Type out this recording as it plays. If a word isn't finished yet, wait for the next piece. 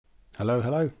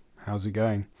Hello. How's it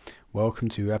going? Welcome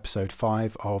to episode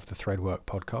 5 of the Threadwork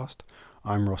podcast.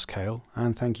 I'm Ross Cale,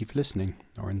 and thank you for listening,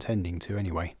 or intending to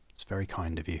anyway. It's very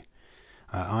kind of you.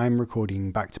 I'm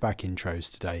recording back-to-back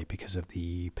intros today because of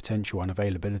the potential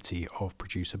unavailability of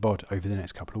producer Bod over the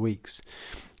next couple of weeks.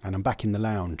 And I'm back in the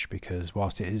lounge because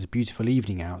whilst it is a beautiful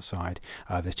evening outside,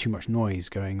 there's too much noise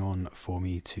going on for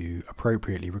me to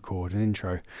appropriately record an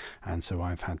intro. And so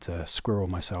I've had to squirrel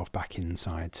myself back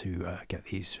inside to get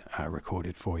these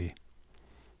recorded for you.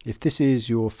 If this is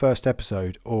your first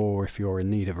episode, or if you're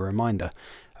in need of a reminder,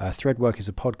 Threadwork is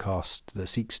a podcast that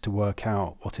seeks to work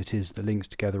out what it is that links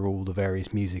together all the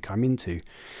various music I'm into,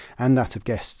 and that of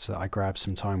guests that I grab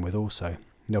some time with also.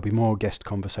 There'll be more guest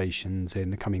conversations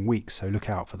in the coming weeks, so look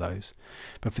out for those.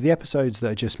 But for the episodes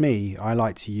that are just me, I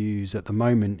like to use, at the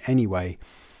moment anyway,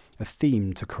 a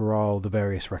theme to corral the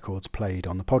various records played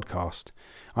on the podcast.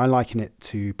 I liken it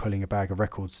to pulling a bag of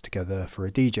records together for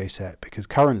a DJ set because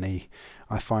currently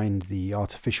I find the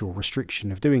artificial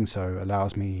restriction of doing so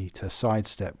allows me to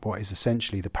sidestep what is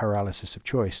essentially the paralysis of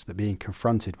choice that being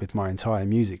confronted with my entire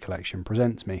music collection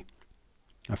presents me.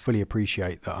 I fully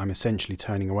appreciate that I'm essentially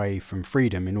turning away from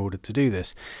freedom in order to do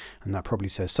this, and that probably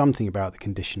says something about the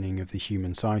conditioning of the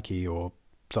human psyche or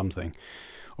something.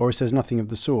 Or it says nothing of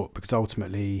the sort, because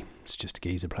ultimately it's just a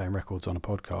geezer playing records on a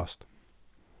podcast.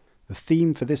 The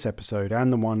theme for this episode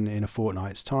and the one in a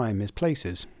fortnight's time is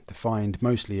places, defined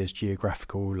mostly as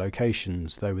geographical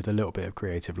locations, though with a little bit of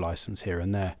creative license here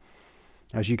and there.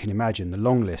 As you can imagine, the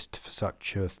long list for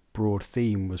such a broad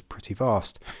theme was pretty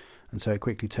vast, and so it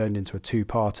quickly turned into a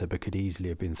two-parter but could easily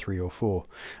have been 3 or 4.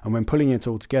 And when pulling it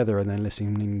all together and then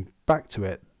listening back to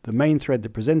it, the main thread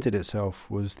that presented itself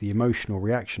was the emotional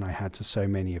reaction I had to so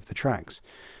many of the tracks,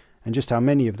 and just how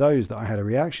many of those that I had a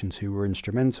reaction to were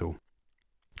instrumental.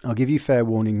 I'll give you fair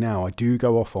warning now, I do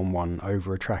go off on one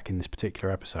over a track in this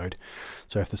particular episode,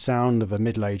 so if the sound of a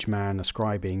middle-aged man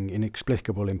ascribing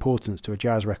inexplicable importance to a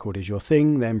jazz record is your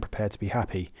thing, then prepare to be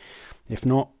happy. If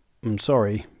not, I'm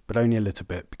sorry, but only a little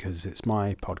bit, because it's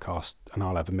my podcast and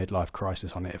I'll have a midlife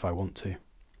crisis on it if I want to.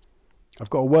 I've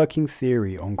got a working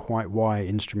theory on quite why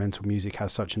instrumental music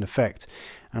has such an effect,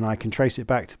 and I can trace it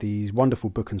back to these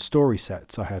wonderful book and story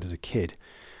sets I had as a kid.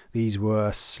 These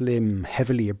were slim,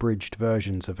 heavily abridged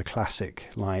versions of a classic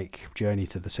like Journey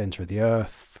to the Centre of the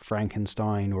Earth,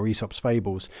 Frankenstein or Aesop's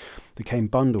Fables that came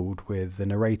bundled with a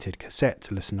narrated cassette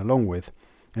to listen along with,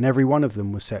 and every one of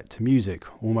them was set to music,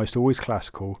 almost always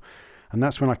classical, and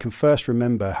that's when I can first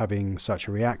remember having such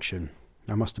a reaction.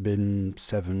 I must have been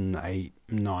 7, 8,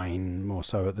 9 or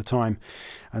so at the time,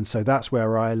 and so that's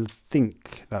where I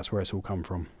think that's where it's all come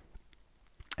from.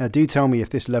 Do tell me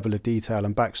if this level of detail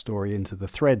and backstory into the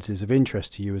threads is of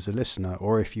interest to you as a listener,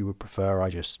 or if you would prefer I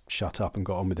just shut up and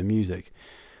got on with the music.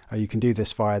 You can do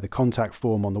this via the contact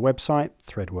form on the website,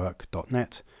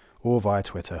 threadwork.net, or via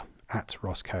Twitter,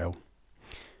 @RossCale.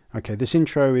 Okay, this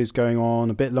intro is going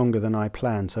on a bit longer than I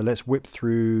planned, so let's whip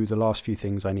through the last few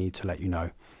things I need to let you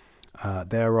know.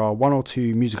 There are 1 or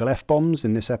 2 musical F-bombs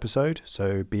in this episode,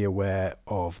 so be aware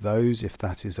of those if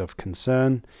that is of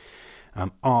concern.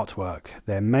 Artwork.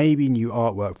 There may be new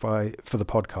artwork for the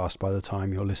podcast by the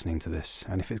time you're listening to this,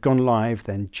 and if it's gone live,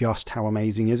 then just how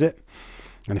amazing is it?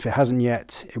 And if it hasn't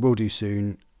yet, it will do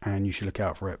soon, and you should look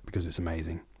out for it because it's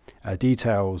amazing.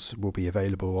 Details will be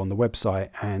available on the website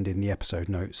and in the episode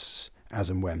notes as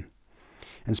and when.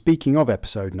 And speaking of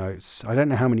episode notes, I don't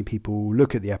know how many people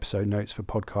look at the episode notes for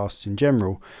podcasts in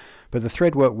general, but the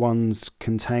Threadwork ones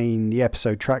contain the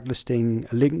episode track listing,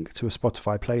 a link to a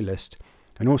Spotify playlist,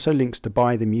 and also links to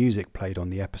buy the music played on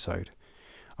the episode.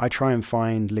 I try and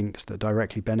find links that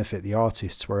directly benefit the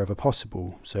artists wherever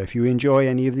possible, so if you enjoy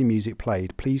any of the music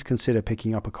played, please consider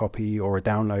picking up a copy or a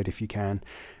download if you can,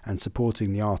 and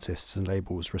supporting the artists and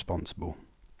labels responsible.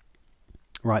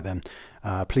 Right then,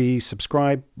 please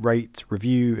subscribe, rate,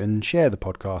 review and share the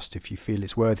podcast if you feel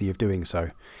it's worthy of doing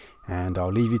so, and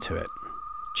I'll leave you to it.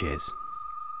 Cheers.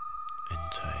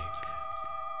 Intake.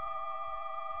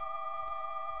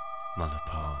 Manor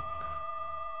Park,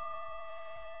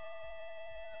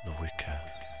 The Wicker,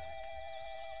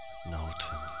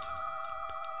 Knowlton,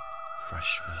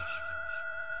 Freshville,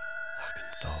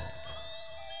 Hackenthal,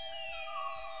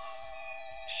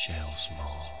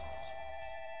 Shalesmore,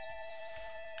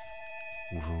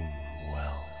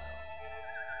 Roomwell,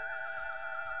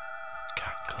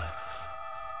 Catcliffe,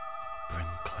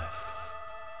 Brincliffe,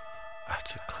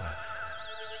 Attercliffe,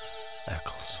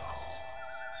 Ecclesall,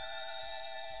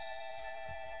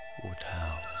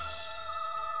 Woodhouse.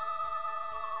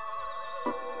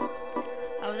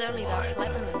 I was only about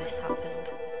 11 when this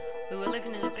happened. We were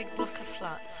living in a big block of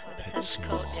flats with a centre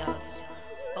courtyard.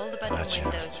 All the bedroom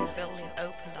windows in the building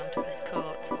opened onto this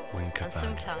court, and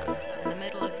sometimes, in the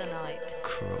middle of the night,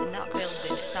 in that building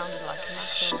it sounded like a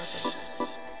mass orgy.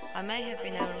 I may have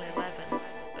been only 11,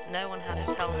 but no one had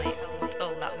to tell me what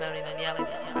all that moaning and yelling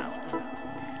was about.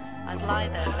 I'd lie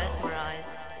there mesmerised,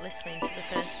 listening to the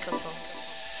first couple.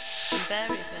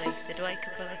 Invariably, they'd wake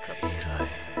up other couples,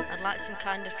 and like some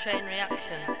kind of chain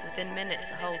reaction, within minutes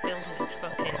the whole building was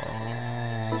fucking.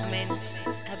 I mean,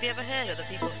 have you ever heard other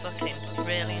people fucking,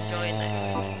 really enjoying it?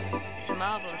 It's a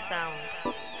marvellous sound.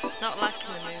 Not like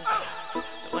in the movies,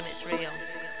 but when it's real,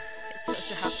 it's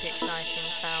such a happy, exciting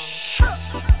sound.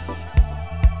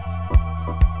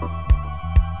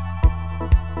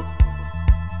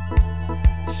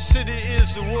 City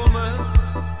is a woman,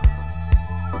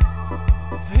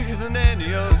 bigger than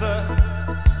any other,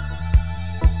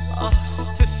 a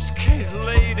sophisticated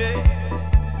lady.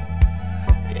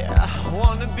 Yeah, I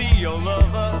wanna be your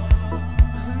lover,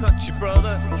 not your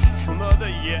brother, your mother,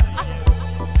 yeah.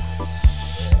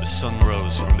 The sun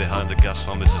rose from behind the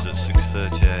gasometers at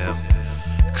 6:30 a.m.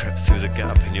 Crept through the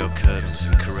gap in your curtains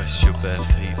and caressed your bare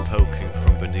feet poking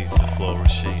from beneath the floral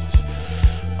sheets.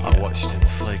 I watched him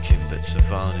flaking bits of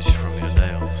varnish from your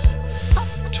nails,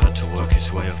 trying to work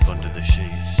his way up under the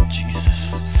sheets.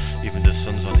 Jesus, even the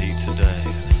sun's on heat today.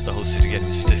 The whole city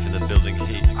getting stiff in the building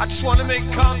heat. I just wanna make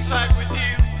contact with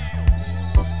you.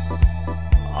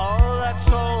 Oh,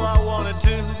 that's all I wanna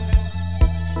do.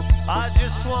 I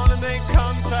just wanna make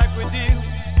contact with you.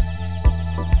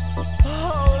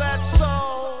 Oh, that's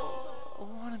all I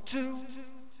wanna do.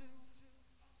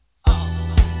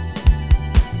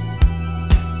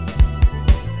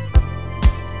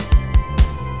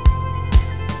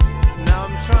 Now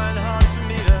I'm trying hard to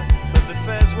meet her, but the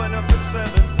fares went up at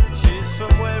 7. She's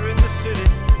somewhere in the city,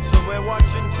 somewhere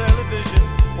watching television,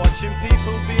 watching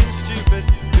people being stupid,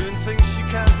 doing things she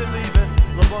can't believe in.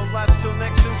 Love won't last till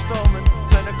next installment,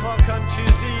 10 o'clock on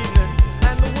Tuesday evening.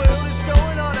 And the world is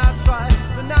going on outside,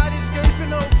 the night is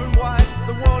gaping open wide.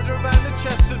 The wardrobe and the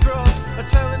chest of drawers are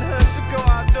telling her to go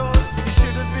outdoors. He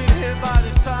should have been here by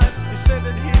this time, he said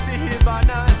that he'd be here by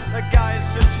 9. That guy is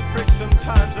such a prick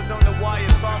sometimes, I don't know why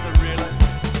you bother really.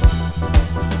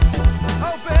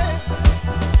 Oh babe,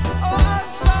 oh I'm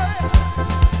sorry,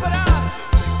 but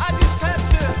I just had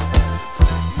to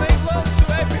make love to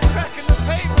every crack in the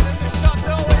pavement and the shop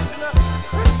doorways and the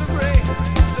crystal rain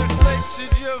that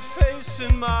reflected your face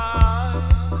in my eyes.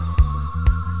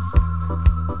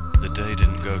 The day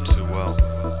didn't go too well.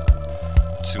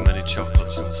 Too many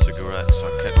chocolates and cigarettes. I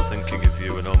kept thinking of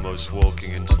you and almost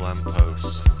walking into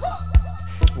lampposts.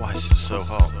 Why is it so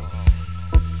hot?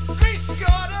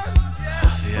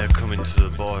 The air coming to the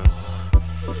boil.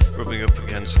 Rubbing up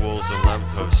against walls and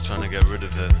lampposts, trying to get rid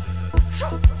of it.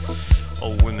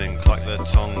 Old women clack their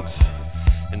tongues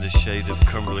in the shade of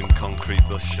crumbling concrete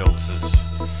bus shelters.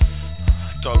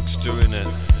 Dogs doing it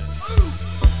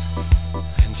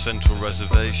in central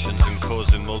reservations and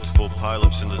causing multiple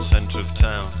pileups in the centre of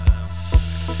town.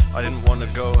 I didn't want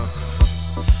to go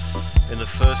in the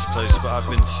first place, but I've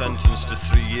been sentenced to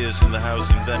 3 years in the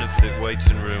housing benefit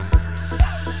waiting room.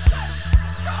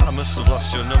 I must have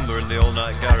lost your number in the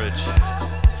all-night garage,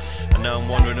 and now I'm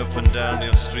wandering up and down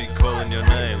your street calling your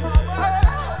name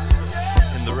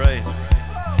in the rain,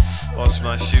 whilst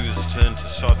my shoes turn to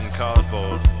sodden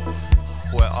cardboard.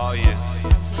 Where are you?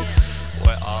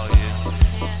 Where are you?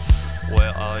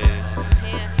 Where are you?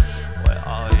 Where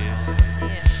are you?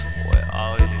 Where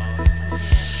are you?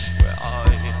 Where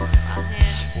are you?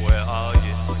 Where are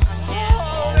you?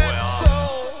 Oh, that's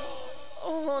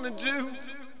all I wanna do.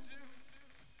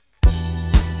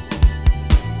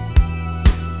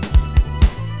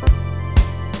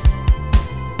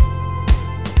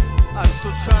 I'm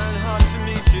still trying hard to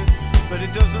meet you, but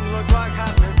it doesn't look like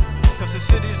happening, cause the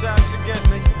city's out to get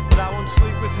me. But I won't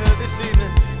sleep with her this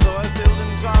evening, though her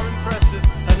buildings are impressive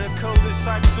and her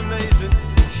cul-de-sac's amazing.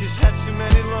 She's had too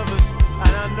many lovers,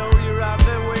 and I know you're out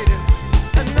there waiting.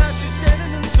 And now she's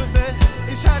getting into bed,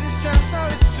 he's had his chance, now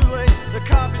it's too late. The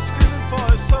carpet's screaming for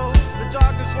her soul, the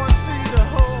darkness wants to eat her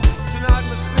whole. Tonight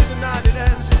must be the night it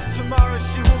ends, tomorrow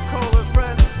she will call her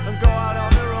friend and go out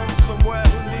on her own somewhere.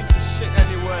 Who needs the shit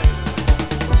anyway?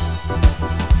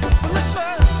 But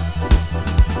listen,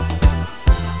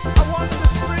 I wander the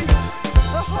streets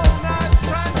the whole night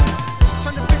trying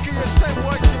to think of your same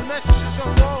watching messages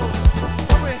on walls.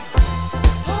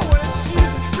 When I see the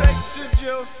reflection of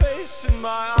your face in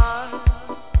my eyes.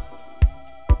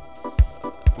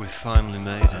 We finally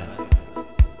made it.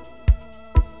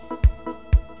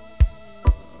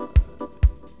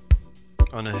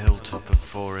 On a hilltop at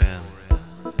 4 a.m.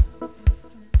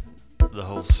 The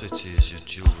whole city is your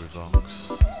jewellery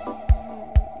box.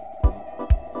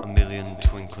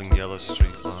 twinkling yellow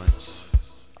street lights.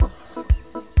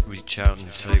 Reach out and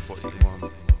take what you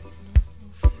want.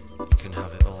 You can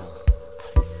have it all.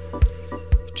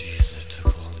 Jesus, it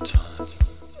took a long time.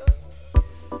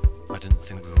 I didn't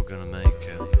think we were gonna make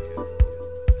it.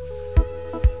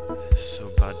 It's so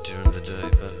bad during the day,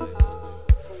 but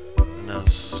now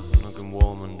it's snug and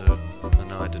warm under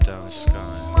an eider-down sky.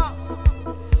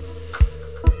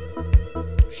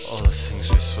 All the things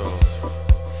we saw.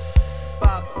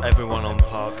 Everyone on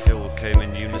Park Hill came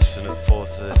in unison at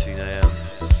 4:13 a.m.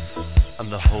 and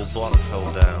the whole block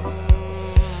fell down.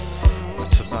 The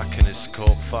tobacconists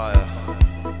caught fire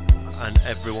and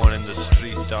everyone in the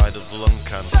street died of lung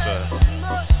cancer.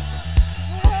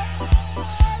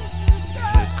 You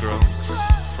heard groans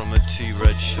from a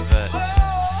T-Red Chevette.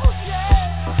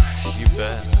 You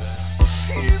bet,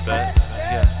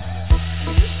 yeah.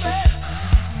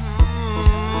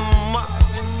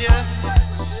 Yeah.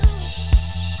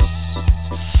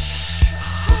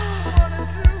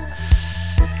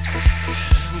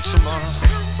 Tomorrow,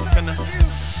 gonna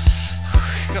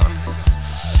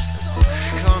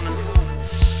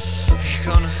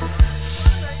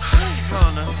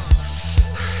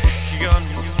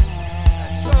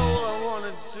that's all I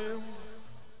wanna do.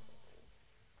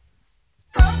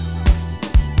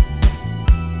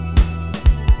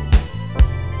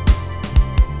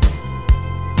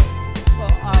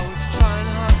 Well, I was trying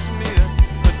hard to meet her,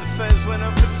 but the fares went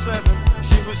up at 7.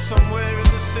 She was somewhere in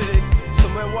the city,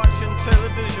 somewhere watching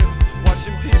television,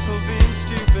 watching people being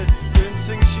stupid, doing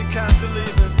things she can't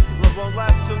believe in. Love won't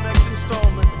last till next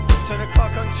installment, 10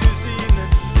 o'clock on Tuesday evening.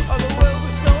 Oh, the world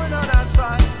was going on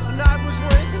outside, the night was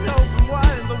waiting open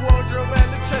wide, and the wardrobe and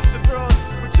the chest of drawers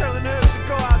were telling her to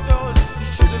go outdoors. He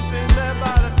should have been there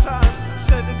by the time,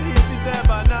 said that he'd be there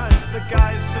by 9. The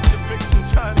guy is such a prick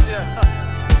sometimes, yeah.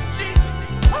 Jesus,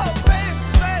 oh babe,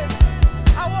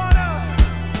 I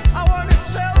wanna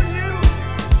tell you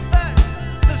that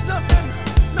there's nothing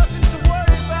to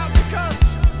worry about, because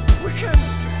we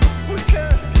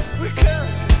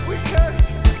can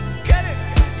get it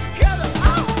together.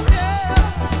 Oh yeah,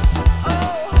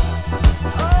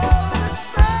 oh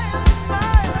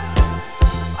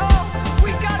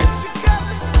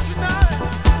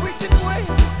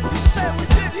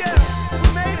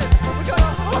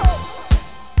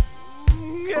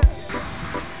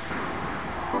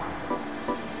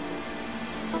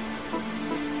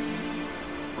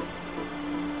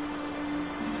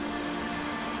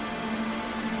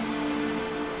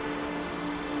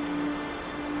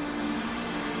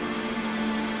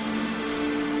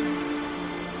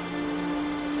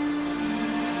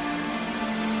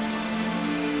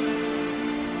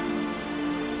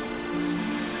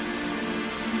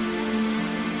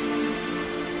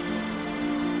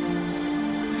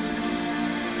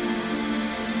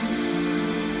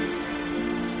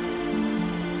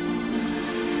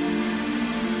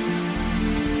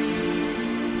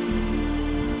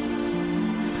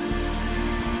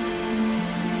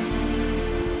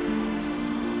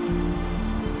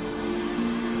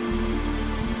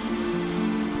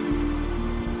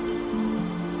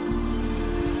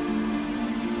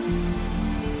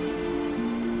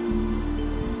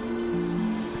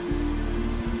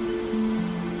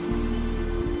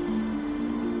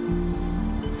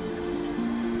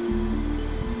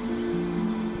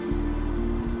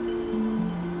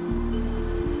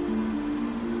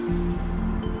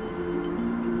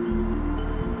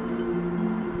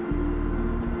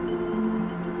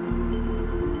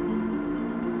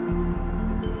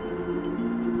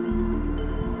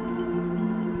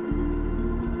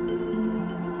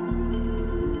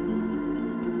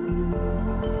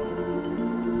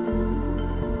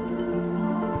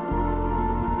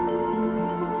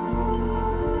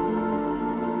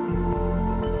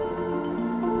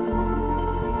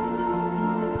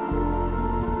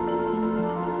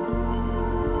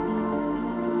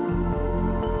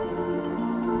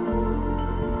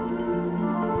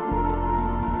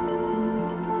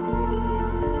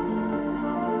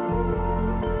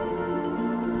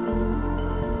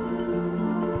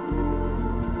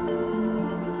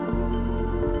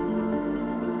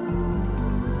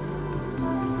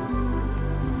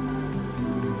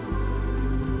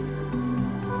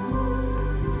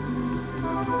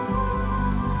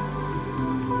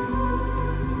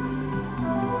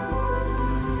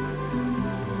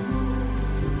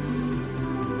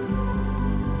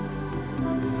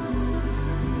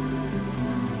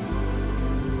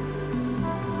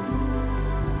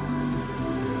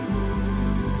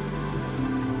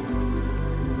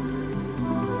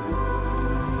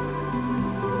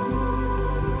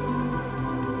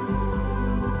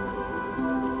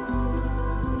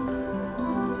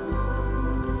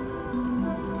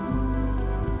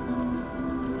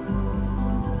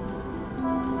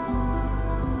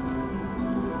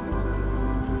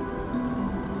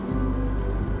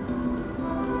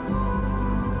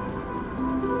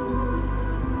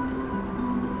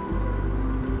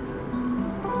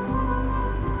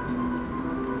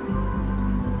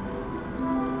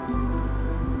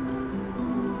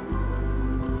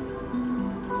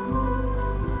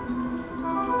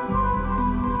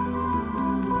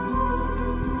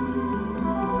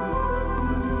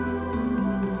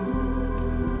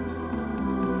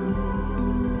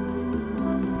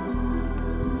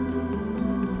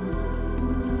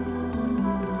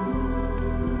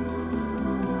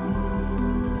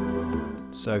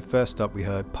So first up we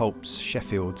heard Pulp's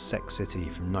Sheffield's Sex City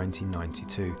from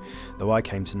 1992, though I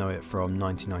came to know it from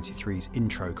 1993's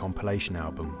Intro compilation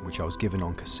album, which I was given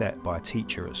on cassette by a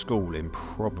teacher at school in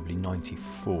probably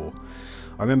 94.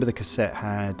 I remember the cassette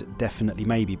had Definitely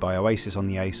Maybe by Oasis on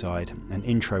the A side and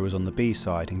Intro was on the B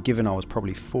side, and given I was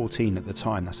probably 14 at the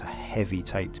time, that's a heavy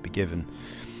tape to be given.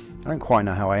 I don't quite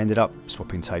know how I ended up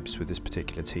swapping tapes with this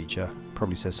particular teacher.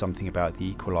 Probably says something about the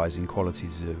equalising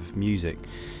qualities of music,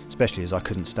 especially as I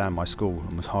couldn't stand my school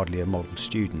and was hardly a model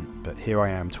student, but here I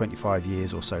am 25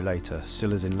 years or so later,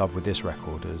 still as in love with this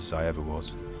record as I ever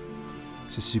was.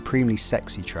 It's a supremely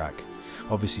sexy track.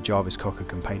 Obviously Jarvis Cocker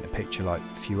can paint a picture like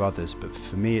few others, but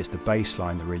for me it's the bass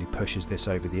line that really pushes this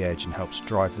over the edge and helps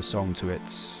drive the song to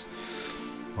its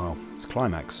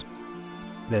climax.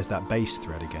 There's that bass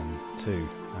thread again too,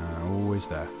 always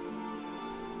there.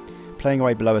 Playing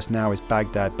away below us now is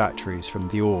Baghdad Batteries from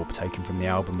The Orb, taken from the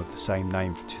album of the same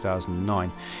name from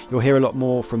 2009. You'll hear a lot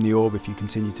more from The Orb if you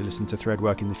continue to listen to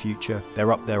Threadwork in the future.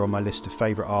 They're up there on my list of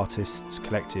favourite artists,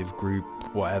 collective, group,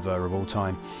 whatever of all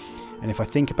time. And if I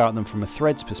think about them from a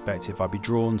Threads perspective, I'd be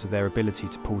drawn to their ability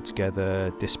to pull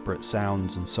together disparate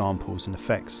sounds and samples and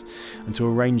effects, and to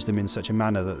arrange them in such a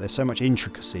manner that there's so much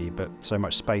intricacy but so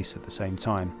much space at the same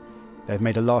time. They've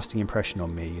made a lasting impression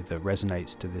on me that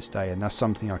resonates to this day, and that's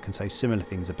something I can say similar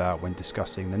things about when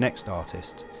discussing the next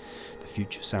artist, the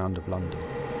future sound of London.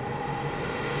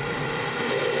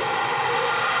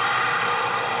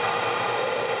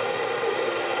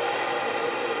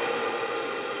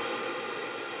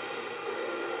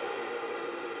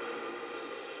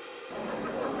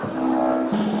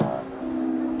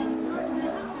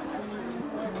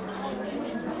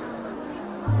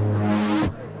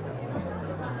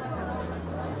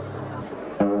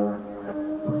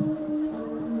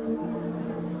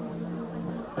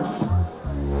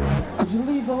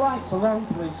 Lights alone,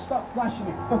 please. Stop flashing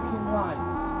your fucking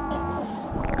lights.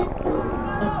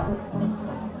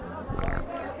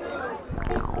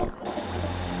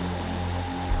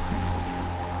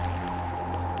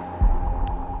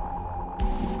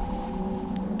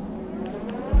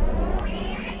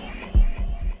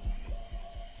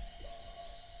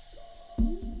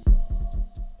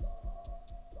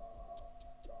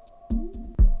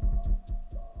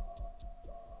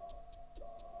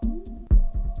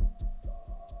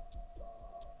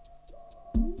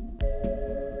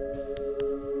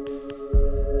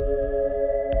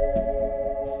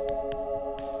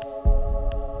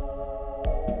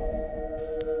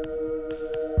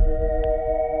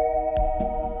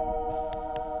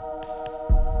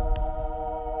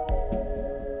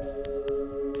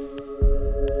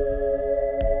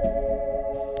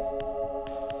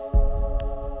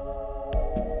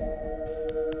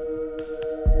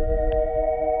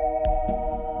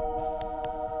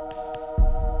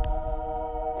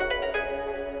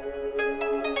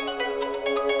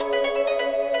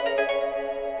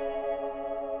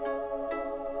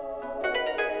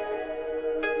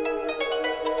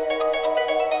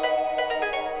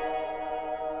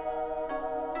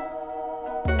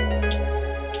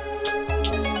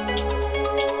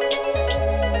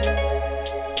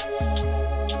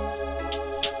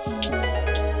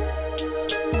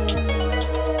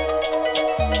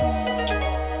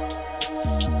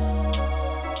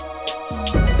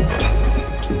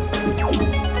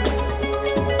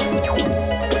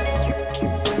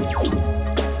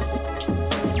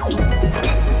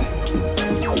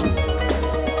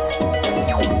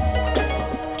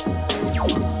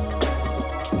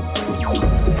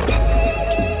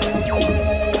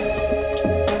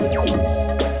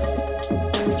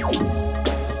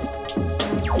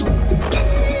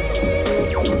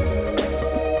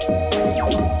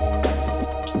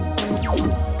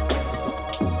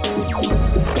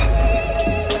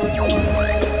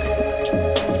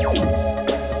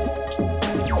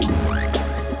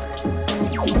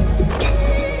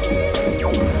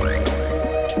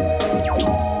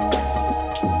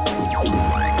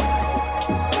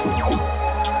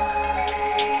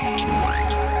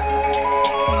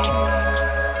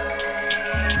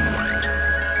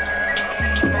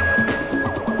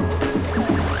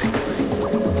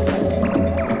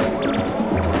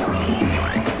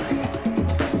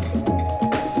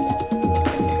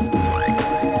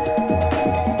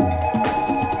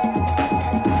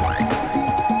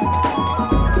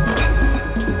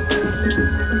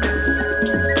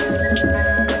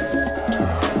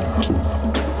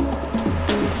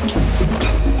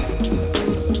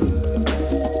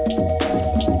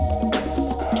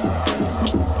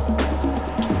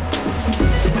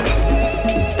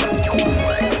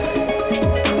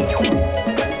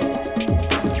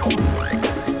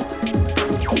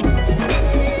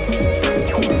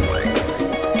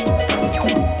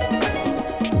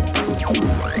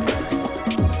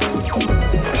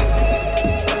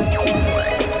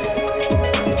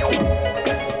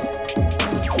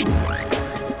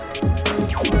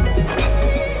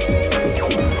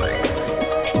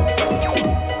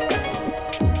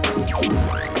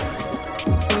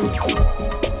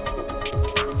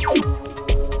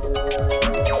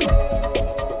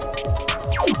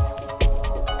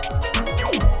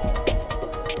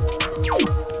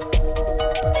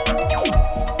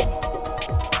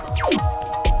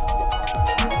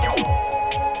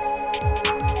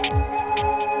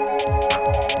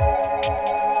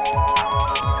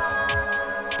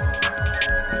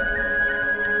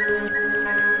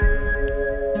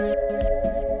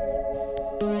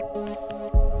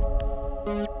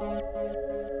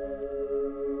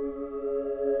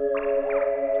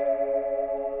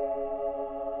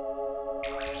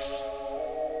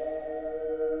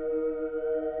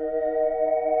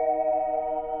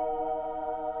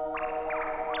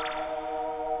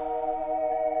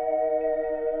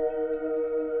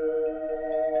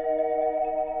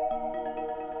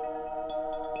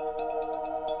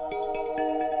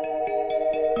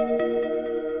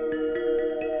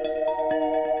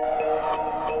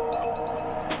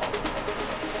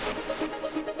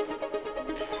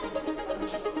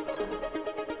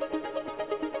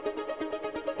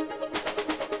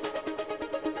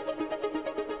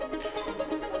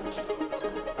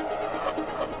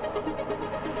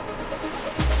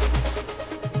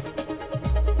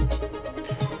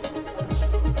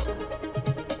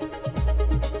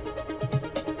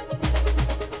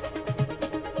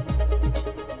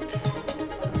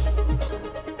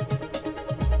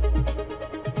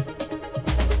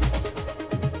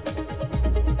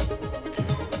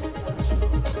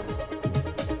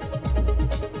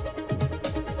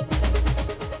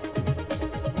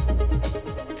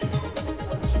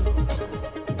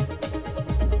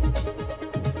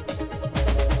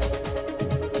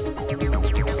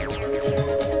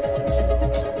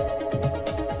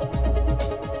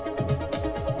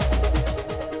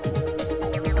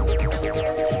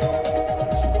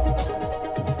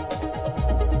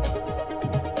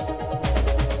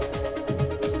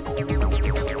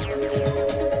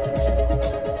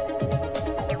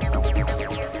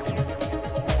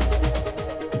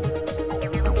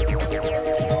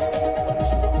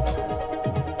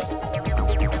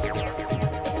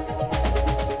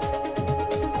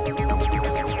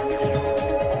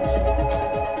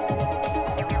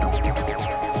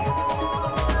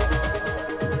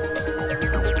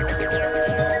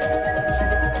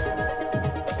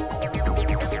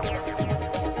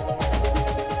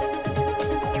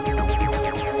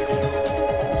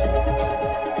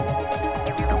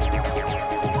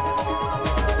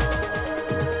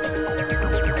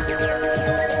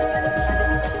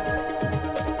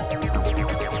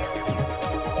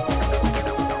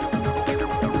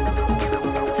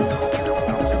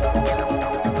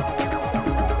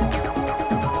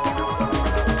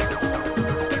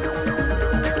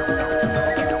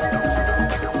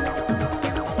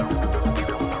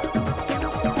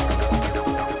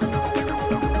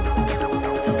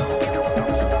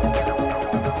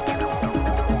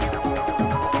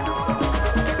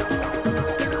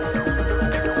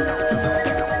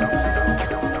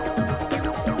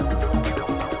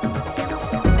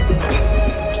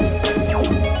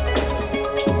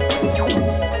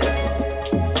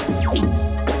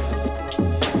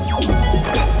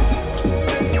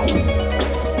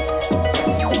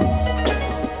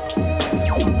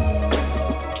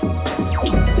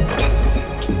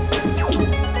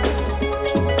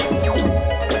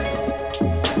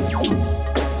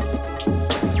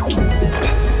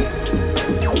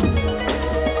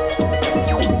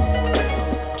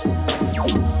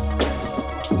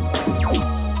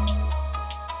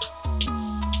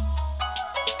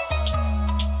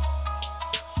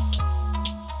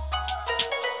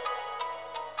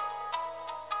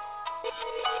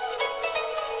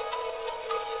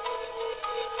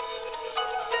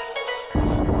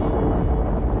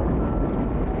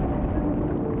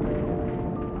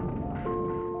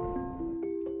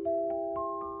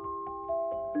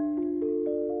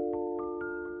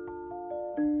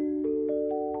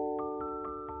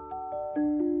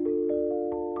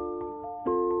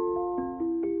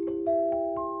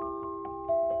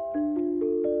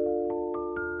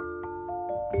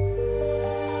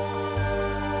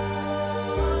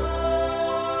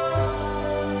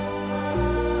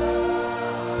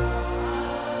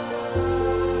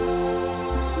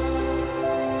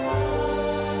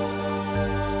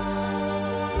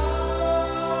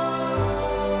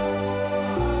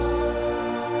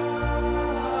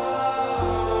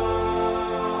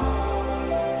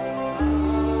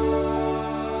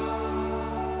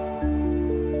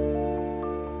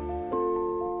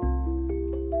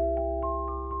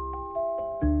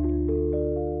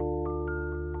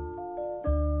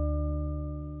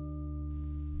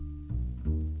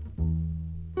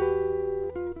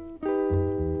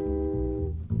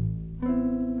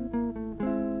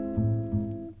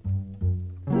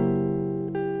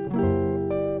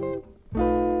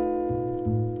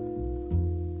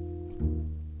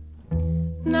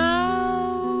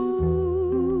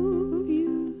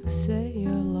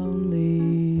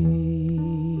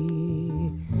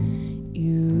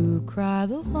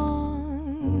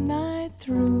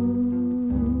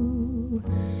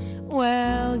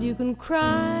 you can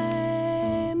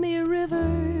cry me a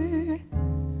river,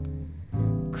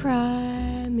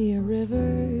 cry me a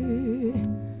river.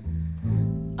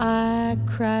 I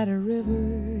cried a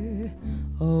river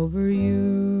over you.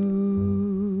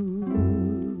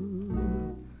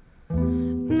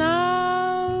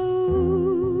 Now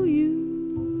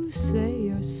you say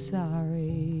you're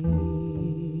sorry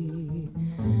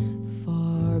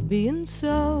for being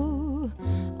so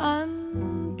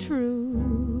untrue.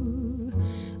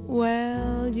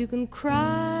 Well, you can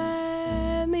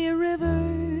cry me a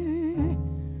river,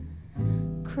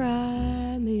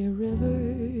 cry me a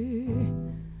river.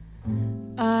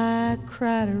 I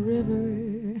cried a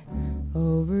river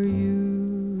over you.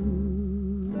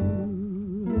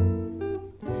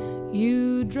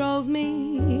 You drove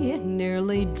me,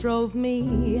 nearly drove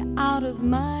me out of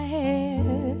my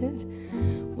head,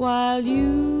 while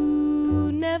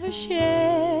you never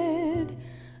shed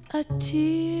a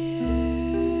tear.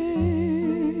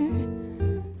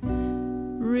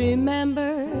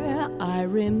 Remember, I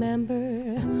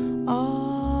remember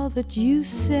all that you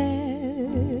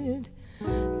said.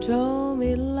 Told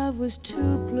me love was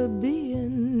too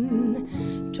plebeian,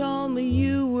 told me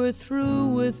you were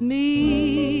through with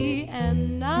me,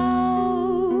 and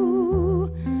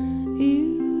now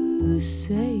you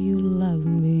say you love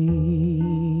me.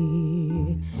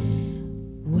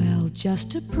 Well, just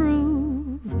to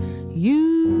prove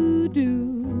you do,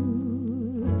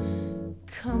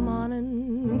 come on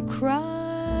and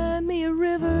cry me a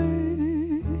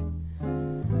river,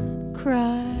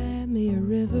 cry me a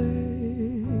river.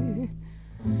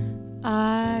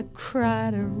 I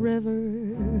cried a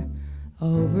river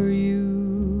over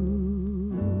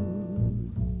you.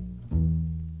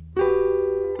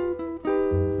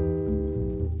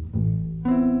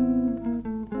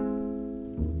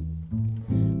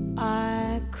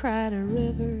 I cried a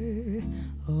river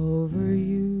over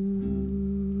you.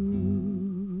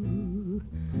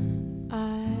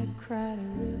 I cried a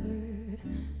river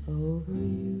over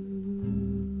you.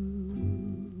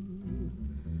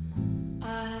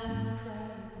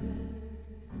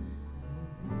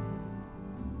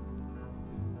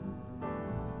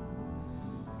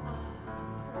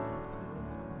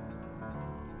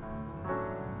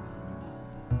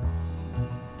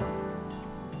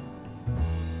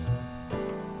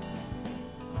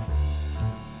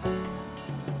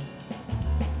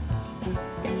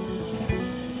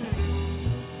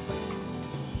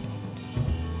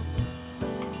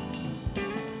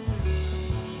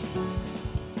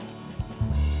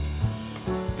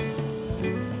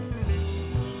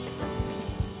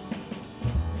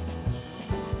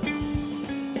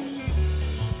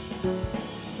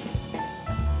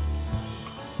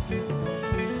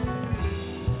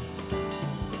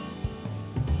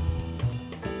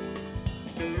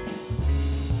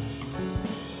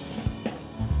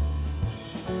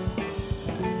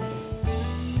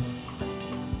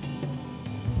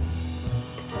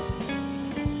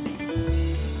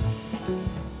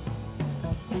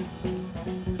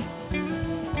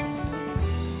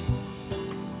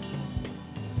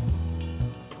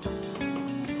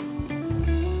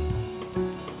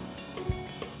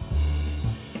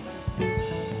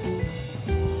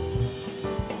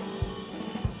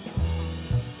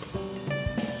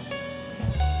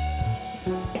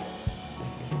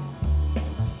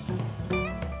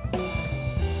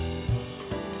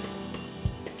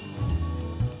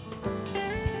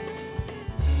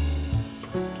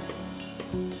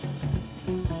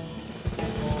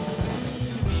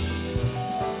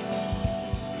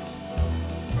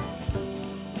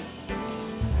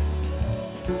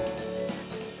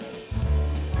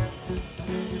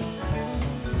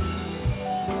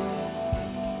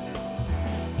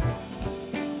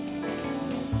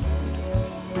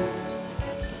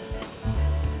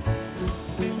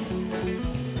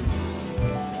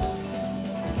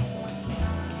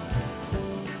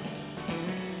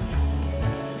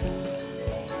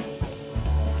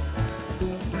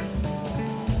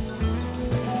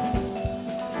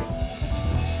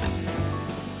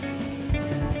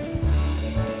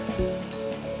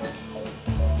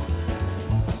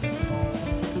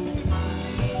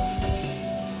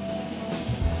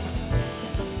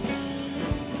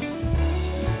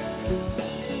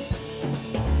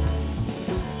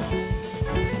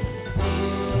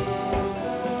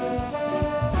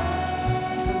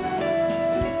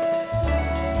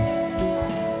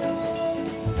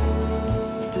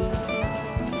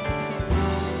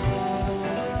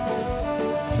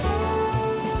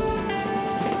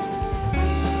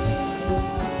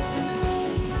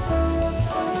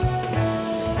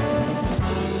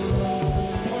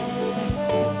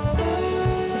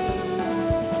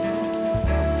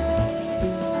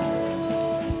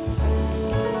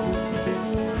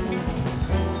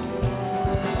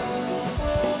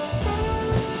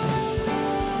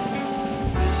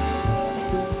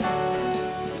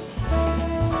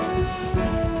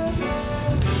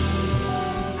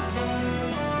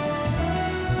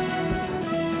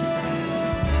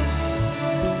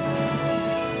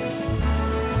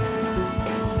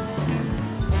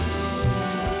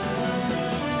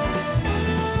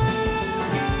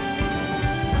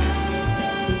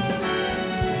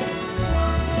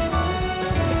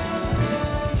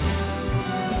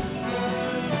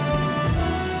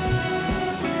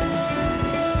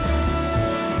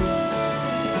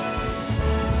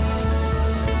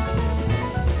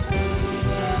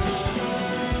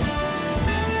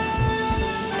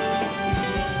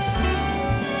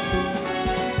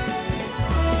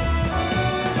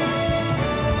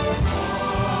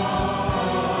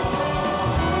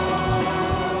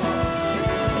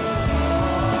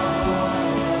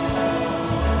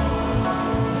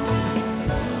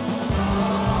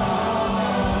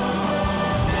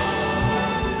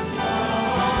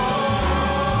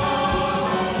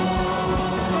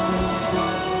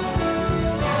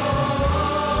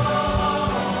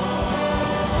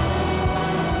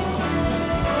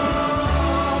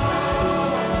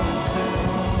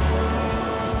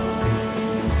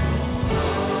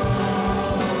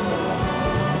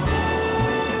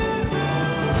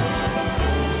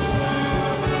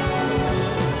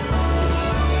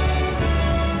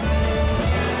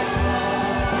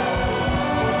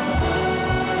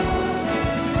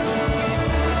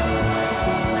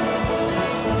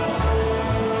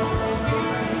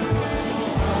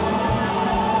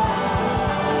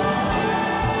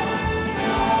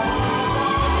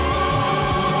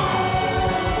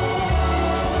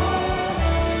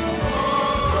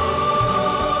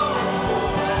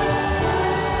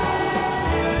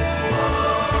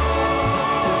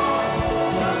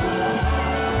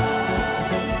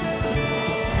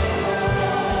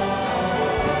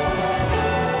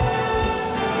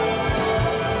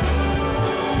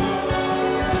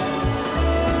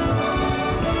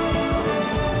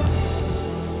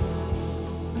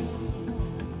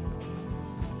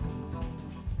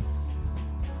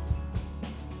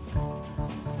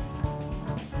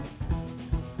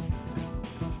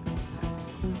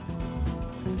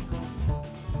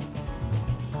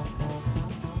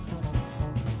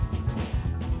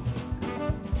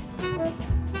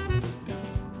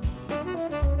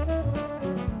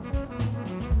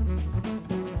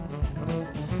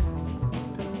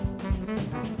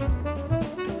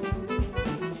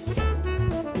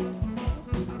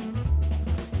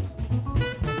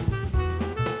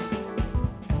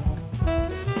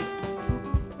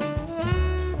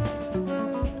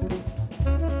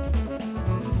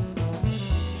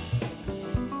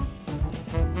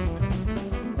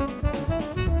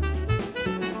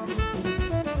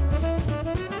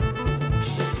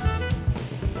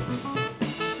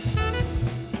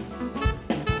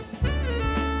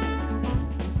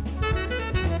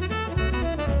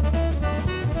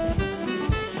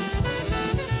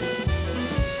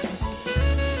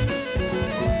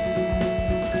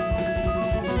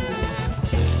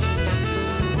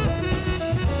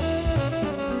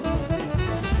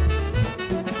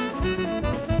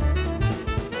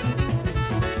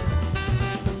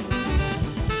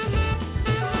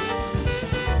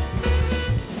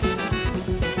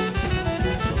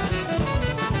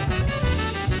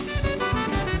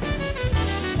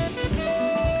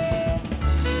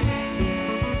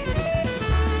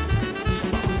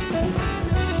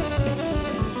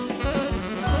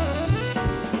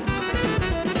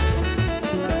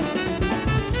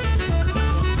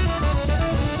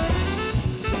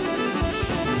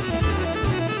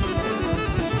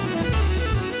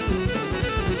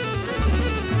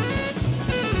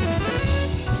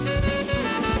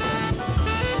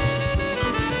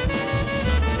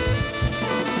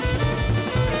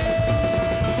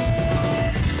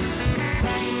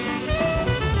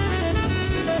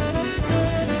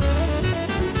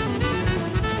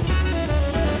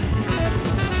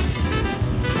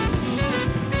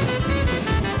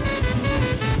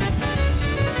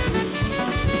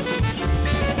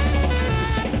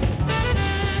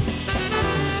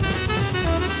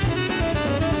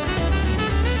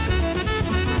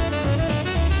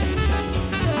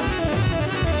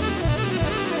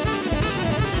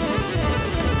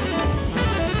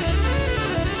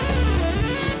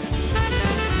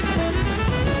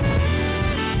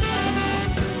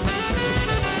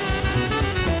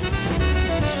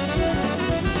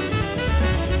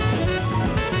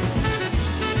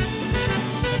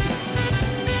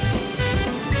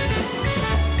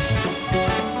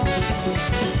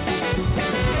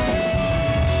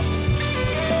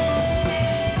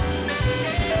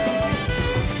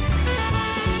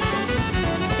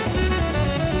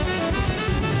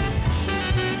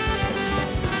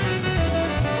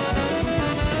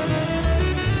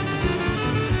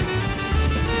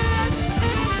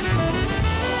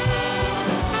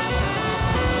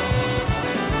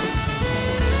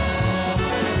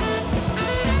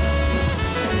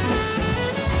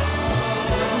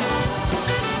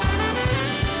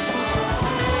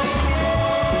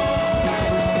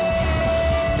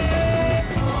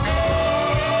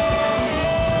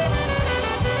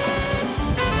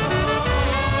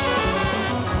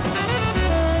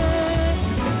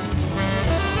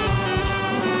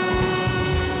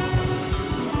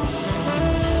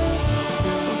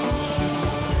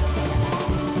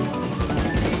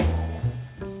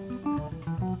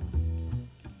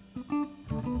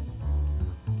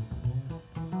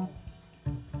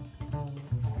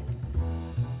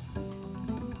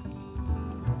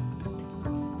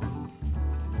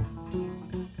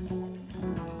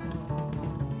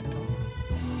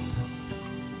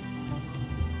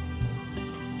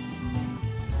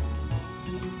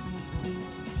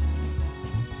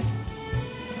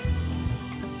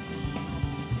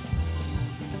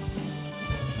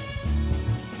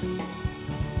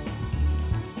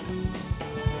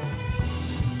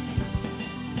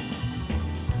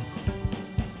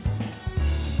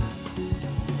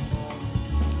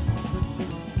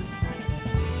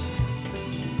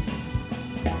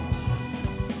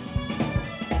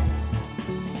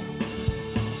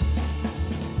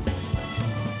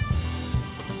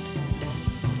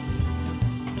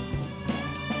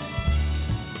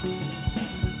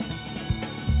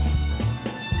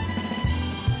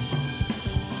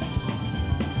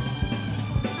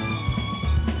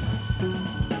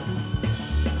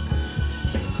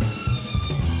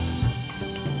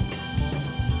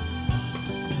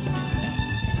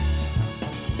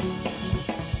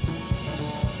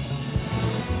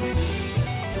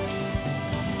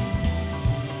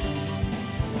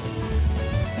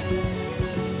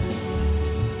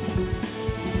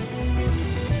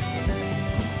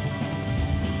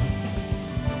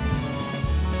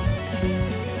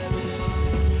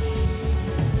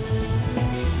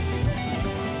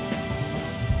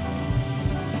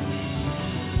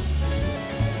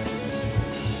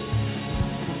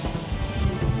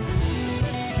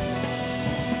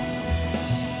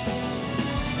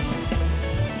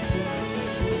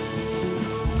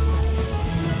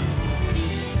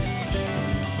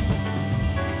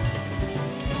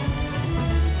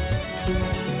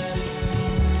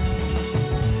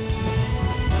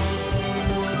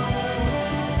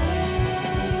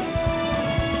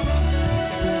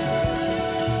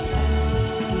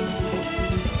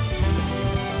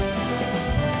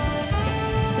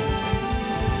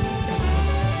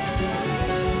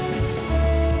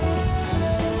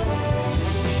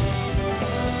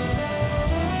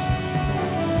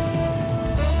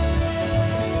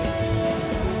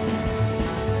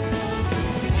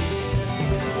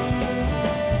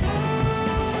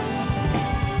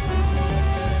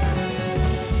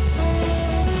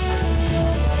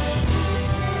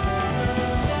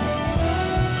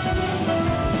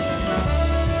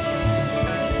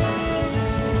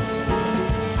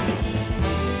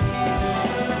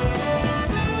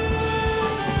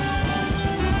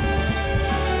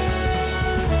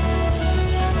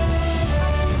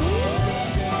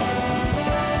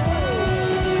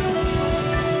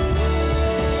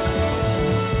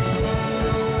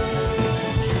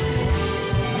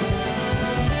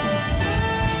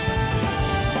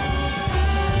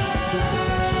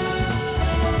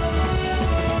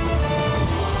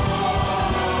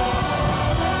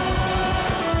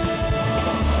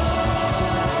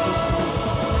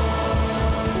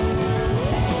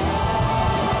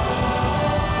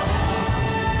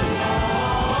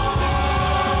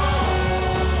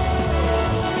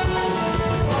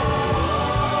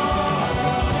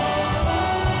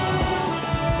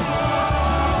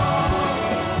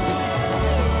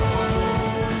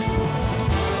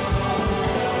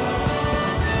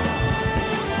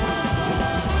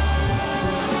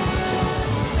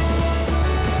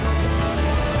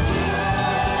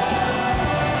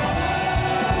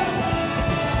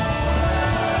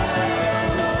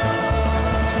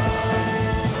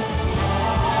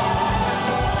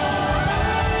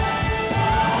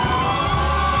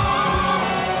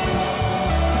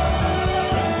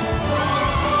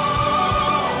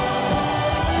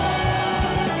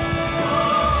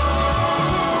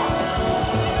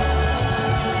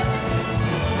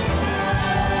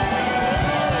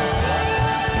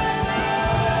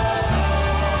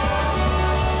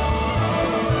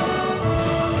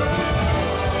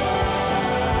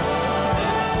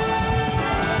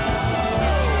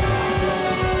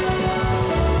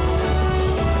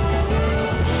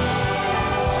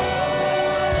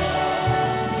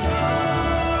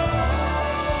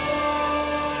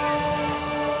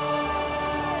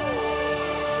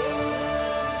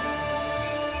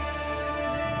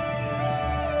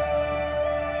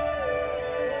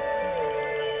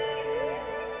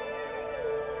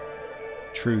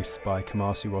 Truth by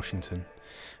Kamasi Washington.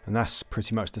 And that's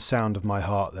pretty much the sound of my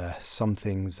heart there. Some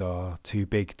things are too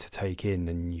big to take in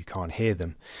and you can't hear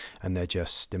them, and they're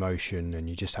just emotion, and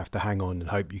you just have to hang on and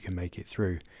hope you can make it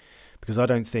through. Because I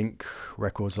don't think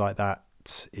records like that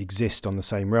exist on the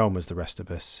same realm as the rest of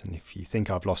us. And if you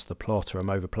think I've lost the plot or I'm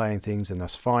overplaying things, then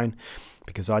that's fine,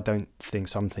 because I don't think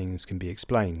some things can be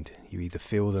explained. You either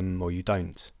feel them or you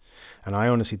don't. And I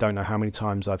honestly don't know how many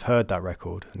times I've heard that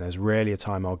record, and there's rarely a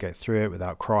time I'll get through it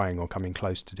without crying or coming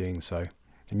close to doing so.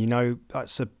 And you know,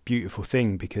 that's a beautiful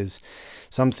thing, because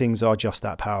some things are just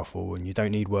that powerful and you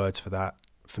don't need words for that.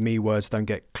 For me, words don't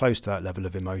get close to that level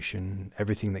of emotion.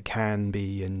 Everything that can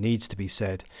be and needs to be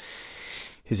said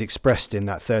is expressed in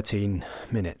that 13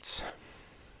 minutes.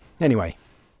 Anyway,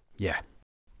 yeah.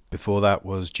 Before that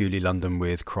was Julie London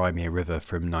with Cry Me a River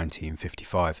from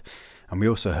 1955. And we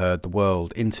also heard The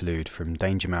World interlude from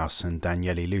Danger Mouse and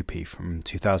Daniele Lupi from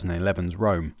 2011's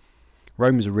Rome.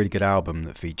 Rome is a really good album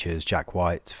that features Jack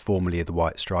White, formerly of the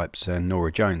White Stripes, and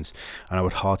Norah Jones, and I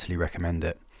would heartily recommend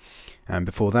it. And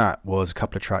before that was a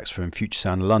couple of tracks from Future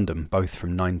Sound of London, both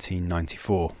from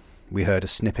 1994. We heard a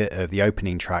snippet of the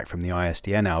opening track from the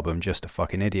ISDN album, Just a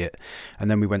Fucking Idiot, and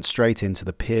then we went straight into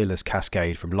the peerless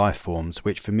Cascade from Lifeforms,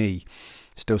 which for me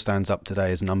still stands up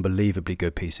today as an unbelievably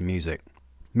good piece of music.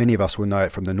 Many of us will know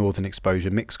it from the Northern Exposure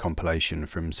Mix compilation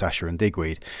from Sasha and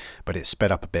Digweed, but it's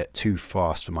sped up a bit too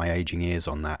fast for my aging ears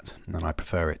on that, and I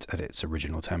prefer it at its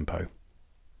original tempo.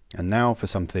 And now for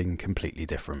something completely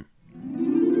different.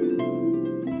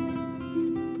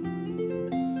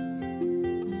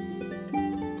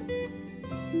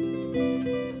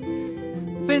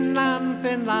 Finland,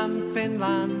 Finland,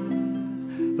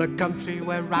 Finland, the country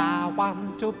where I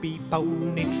want to be,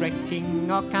 pony trekking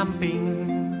or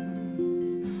camping,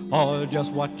 or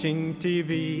just watching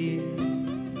TV.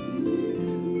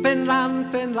 Finland,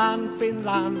 Finland,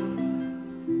 Finland,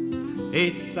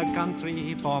 it's the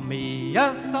country for me.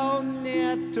 You're so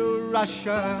near to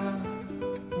Russia,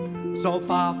 so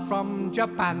far from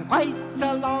Japan, quite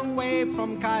a long way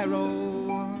from Cairo,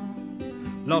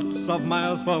 lots of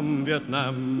miles from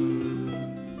Vietnam.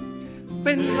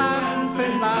 Finland,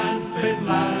 Finland,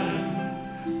 Finland,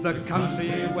 the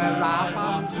country where I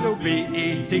want to be,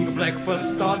 eating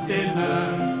breakfast or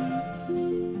dinner,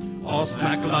 or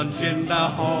snack lunch in the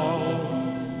hall.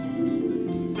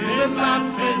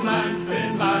 Finland, Finland,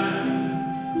 Finland,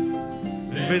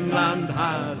 Finland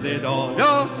has it all.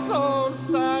 You're so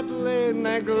sadly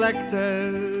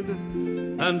neglected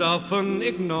and often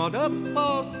ignored, up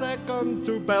or second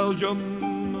to Belgium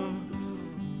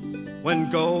when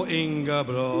going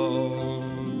abroad.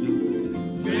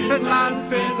 Finland,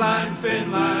 Finland,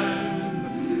 Finland,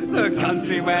 the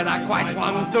country where I quite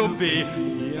want to be.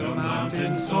 Your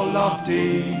mountains so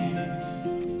lofty,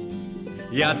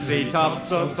 your treetops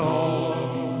so tall.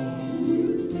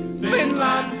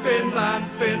 Finland, Finland,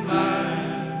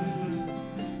 Finland,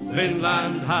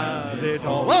 Finland has it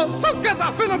all. Oh,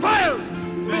 together, Finnophiles!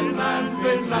 Finland,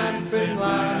 Finland,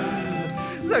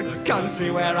 Finland, the country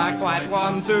where I quite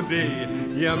want to be.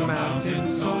 Your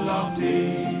mountains so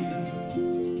lofty,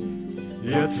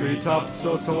 your treetops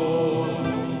so tall.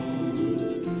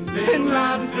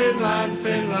 Finland, Finland,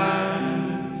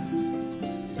 Finland,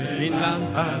 Finland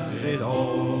has it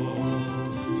all.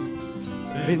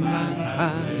 Finland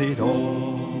has it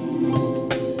all.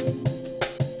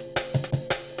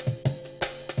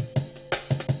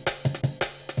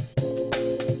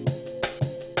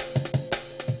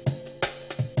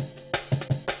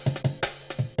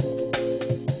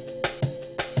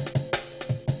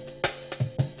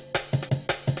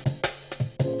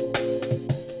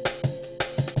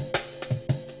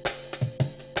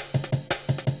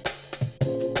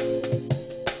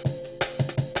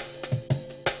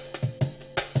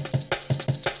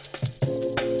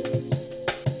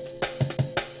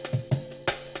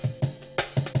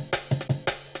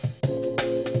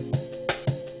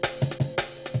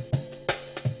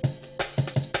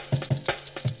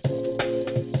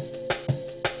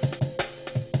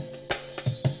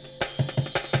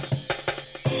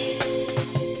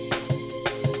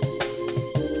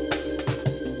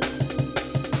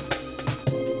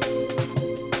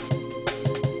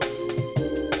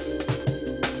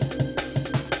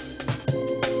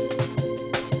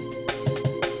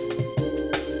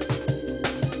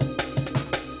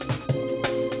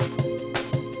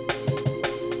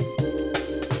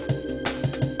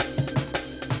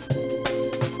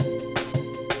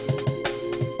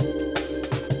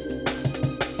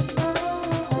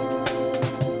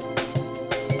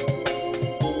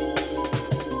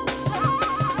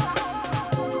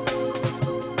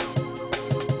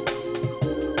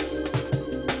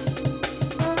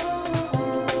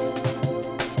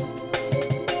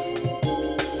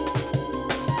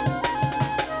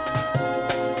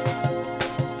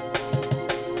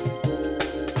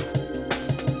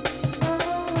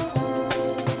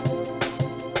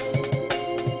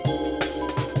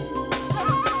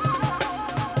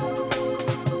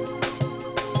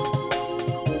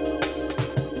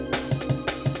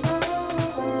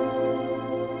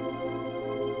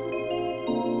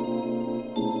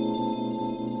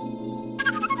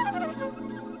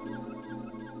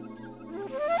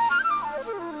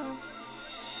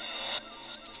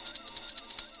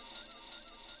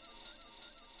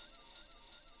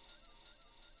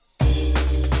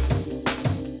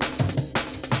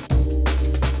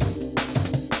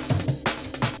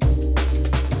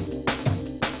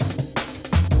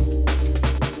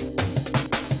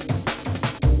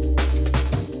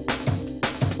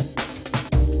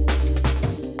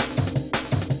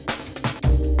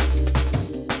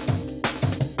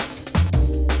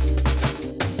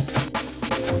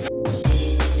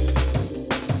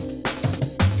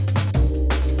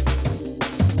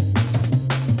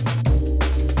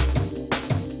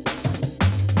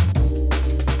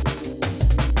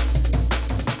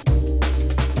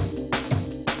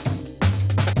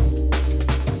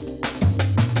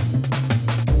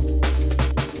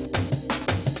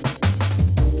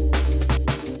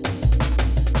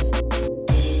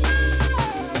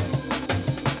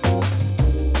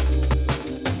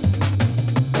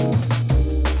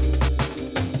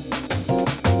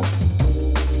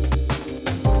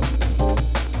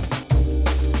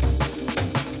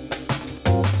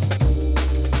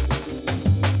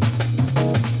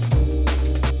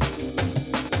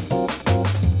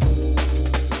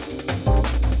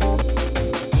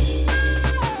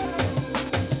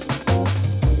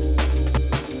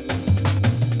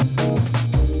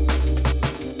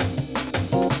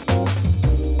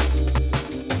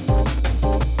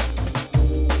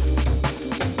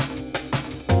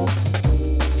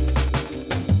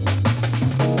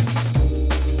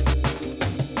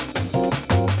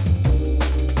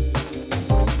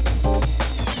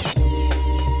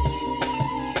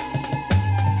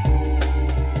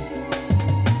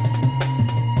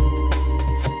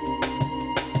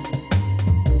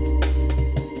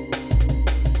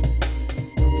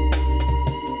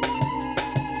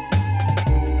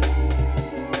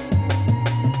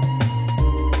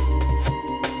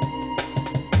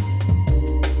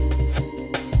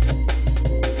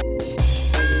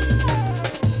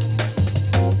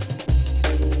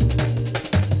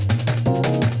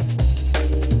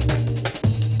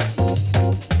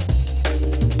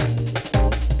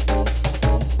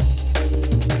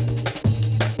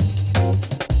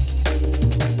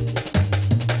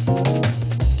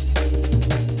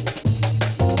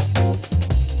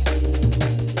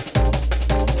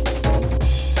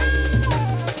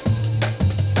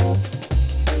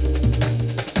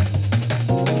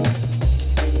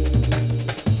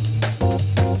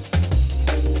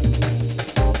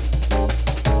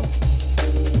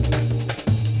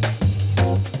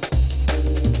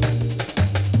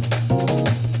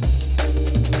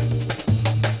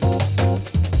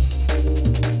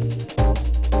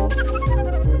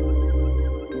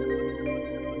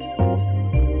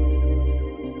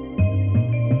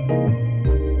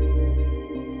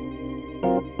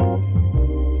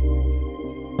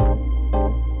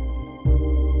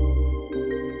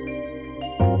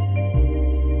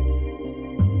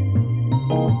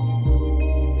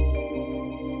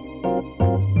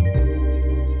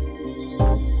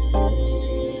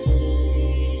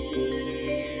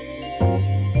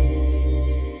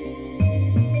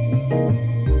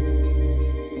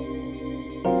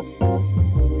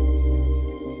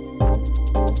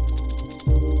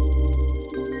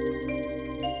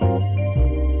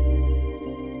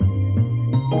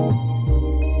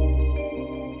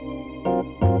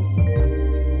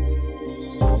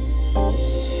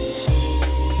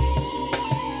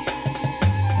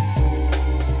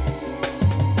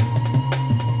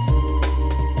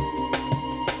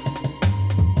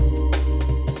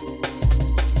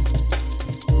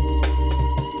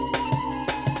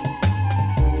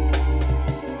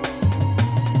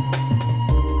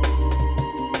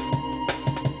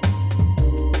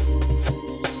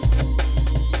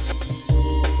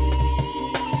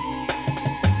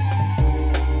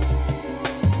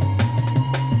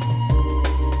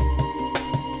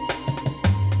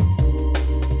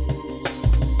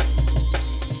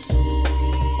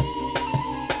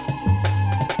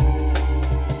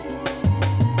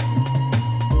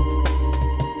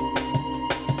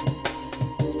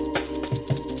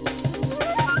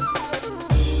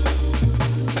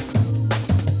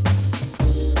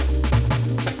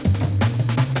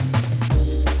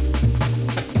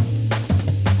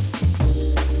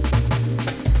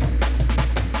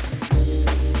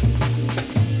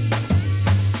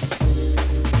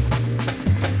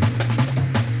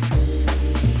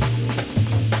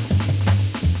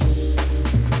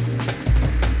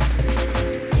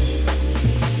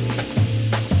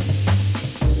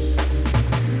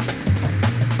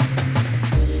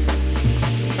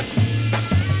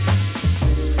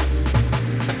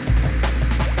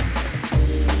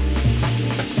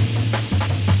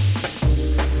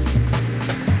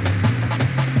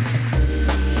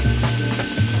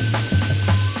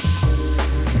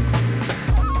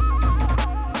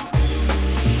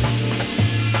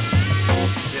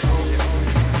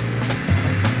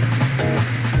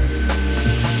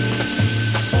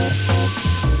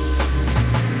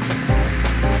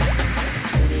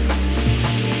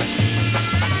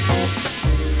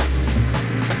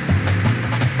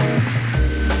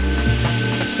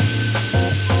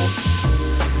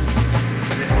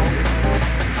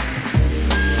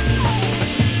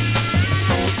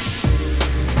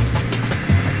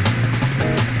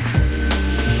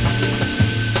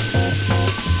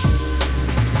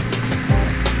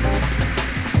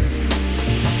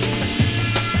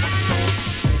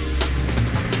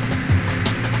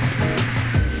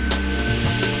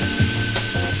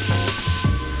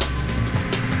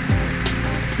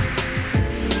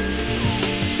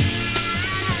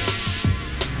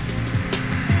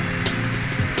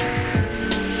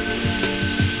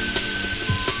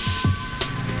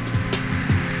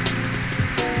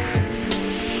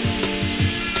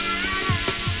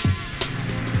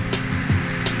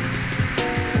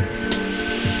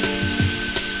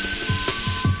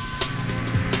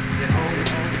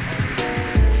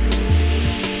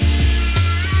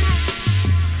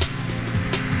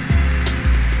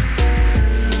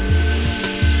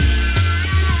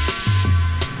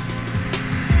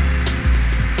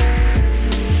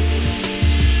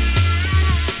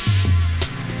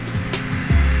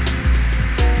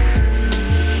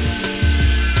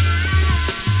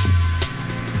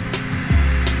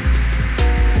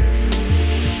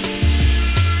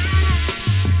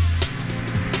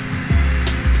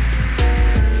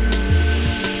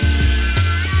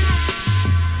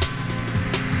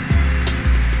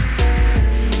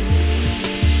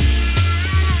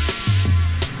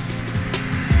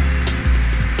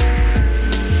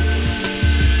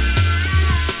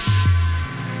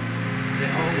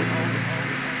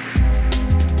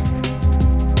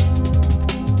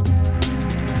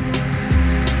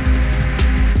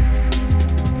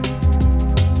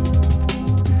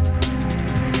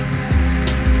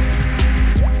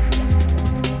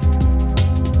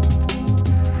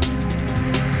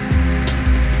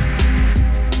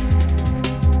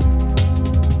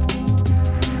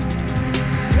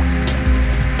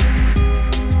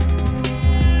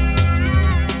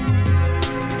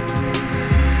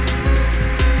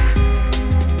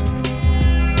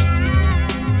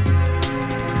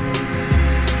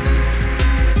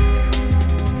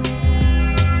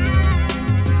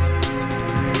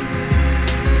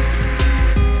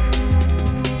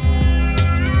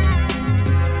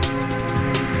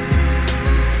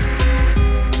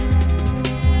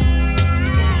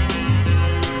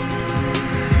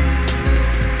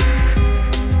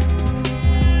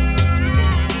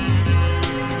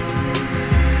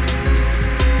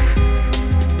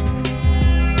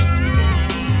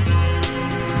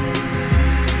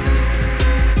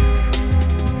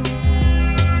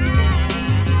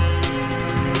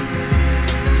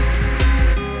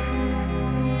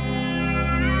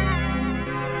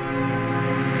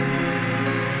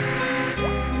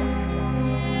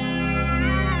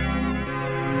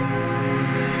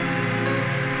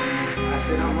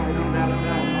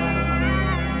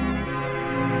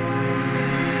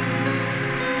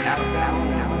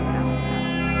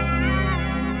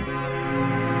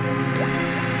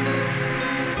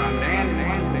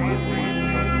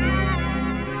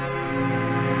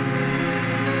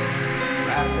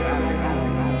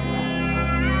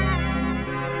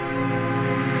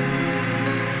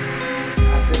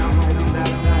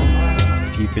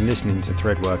 you've been listening to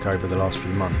Threadwork over the last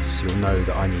few months, you'll know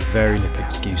that I need very little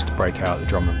excuse to break out the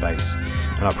drum and bass,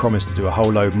 and I promise to do a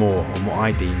whole load more on what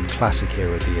I deem classic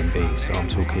era D&B, so I'm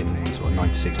talking sort of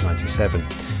 96, 97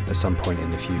 at some point in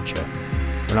the future.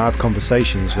 When I have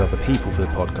conversations with other people for the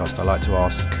podcast, I like to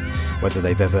ask whether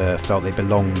they've ever felt they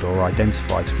belonged or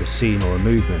identified to a scene or a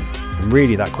movement. And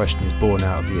really that question is born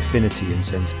out of the affinity and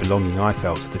sense of belonging I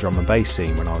felt to the drum and bass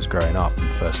scene when I was growing up and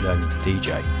first learning to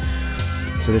DJ.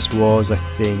 So this was, I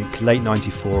think, late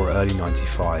 94 or early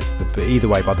 95. But either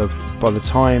way, by the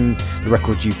time the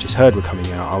records you've just heard were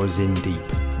coming out, I was in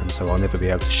deep. And so I'll never be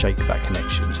able to shake that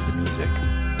connection to the music.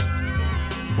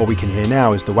 What we can hear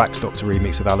now is the Wax Doctor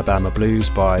remix of Alabama Blues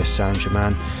by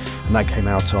Saint-Germain, and that came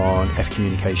out on F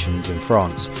Communications in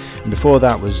France. And before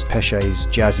that was Pesce's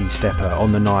jazzy stepper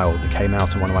On the Nile that came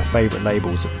out on one of my favourite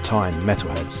labels at the time,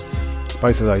 Metalheads.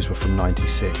 Both of those were from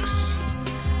 96.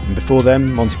 And before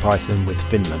them, Monty Python with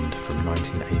Finland from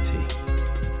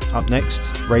 1980. Up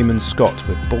next, Raymond Scott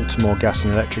with Baltimore Gas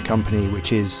and Electric Company,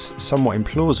 which is, somewhat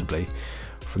implausibly,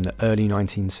 from the early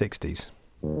 1960s.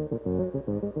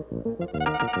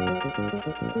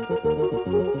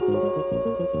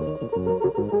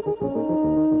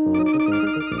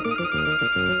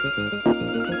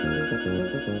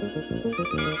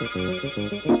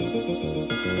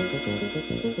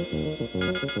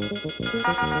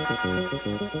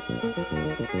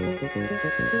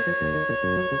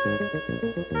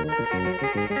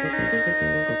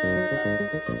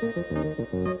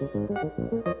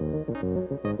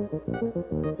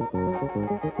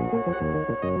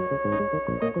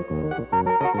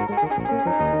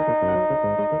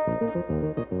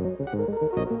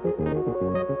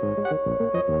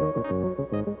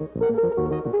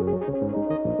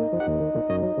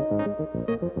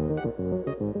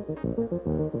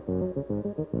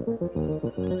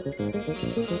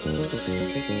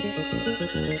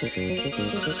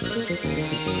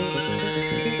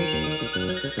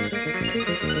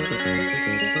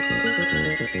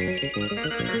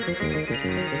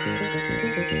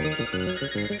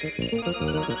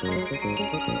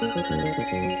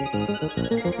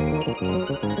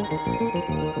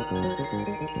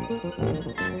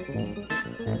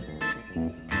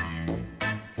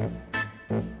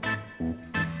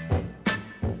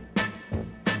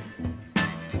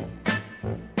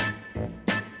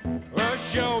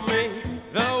 Show me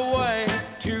the way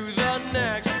to the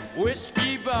next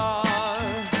whiskey bar.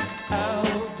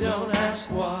 Oh, don't ask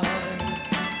why.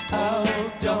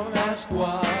 Oh, don't ask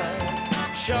why.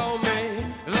 Show me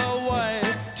the way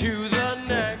to the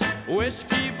next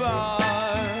whiskey bar.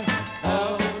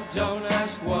 Oh, don't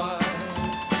ask why.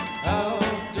 Oh,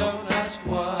 don't ask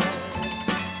why.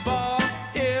 For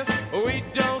if we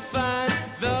don't find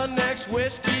the next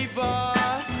whiskey bar,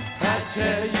 I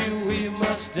tell you we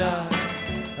must die.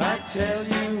 I tell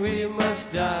you we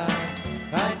must die.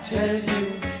 I tell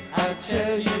you, I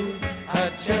tell you, I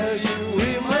tell you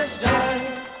we must die.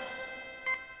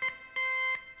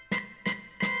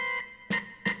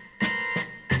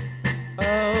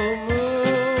 Oh, moon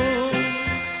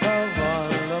of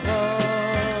Alabama,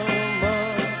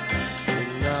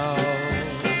 now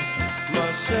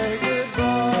must say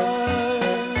goodbye.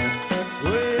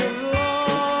 We've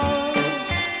lost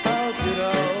our good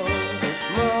old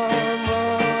mama.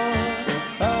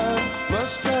 I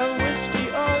must have whiskey,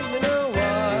 oh, you know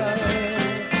why.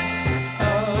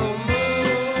 Oh,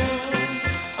 moon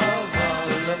of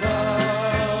Alabama,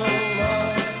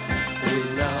 we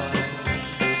now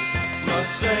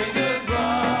must say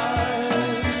goodbye.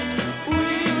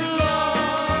 We've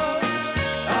lost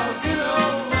our good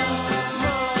old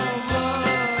mama,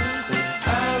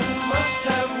 and must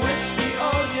have whiskey,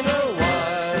 oh, you know why.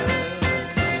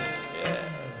 Yeah.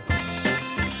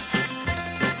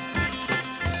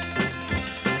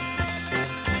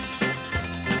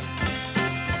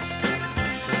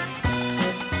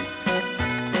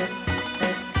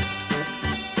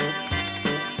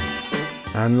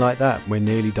 And like that, we're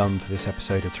nearly done for this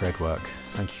episode of Threadwork.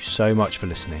 Thank you so much for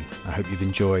listening. I hope you've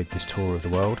enjoyed this tour of the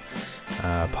world.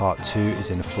 Part 2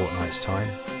 is in a fortnight's time.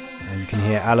 You can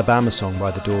hear Alabama Song by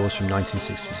The Doors from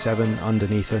 1967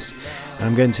 underneath us. And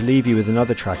I'm going to leave you with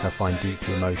another track I find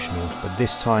deeply emotional, but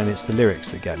this time it's the lyrics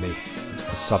that get me. It's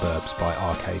The Suburbs by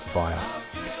Arcade Fire.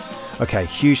 Okay,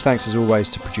 huge thanks as always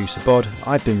to producer Bod.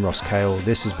 I've been Ross Cale.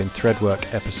 This has been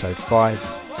Threadwork episode 5.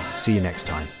 See you next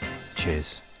time.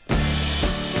 Cheers.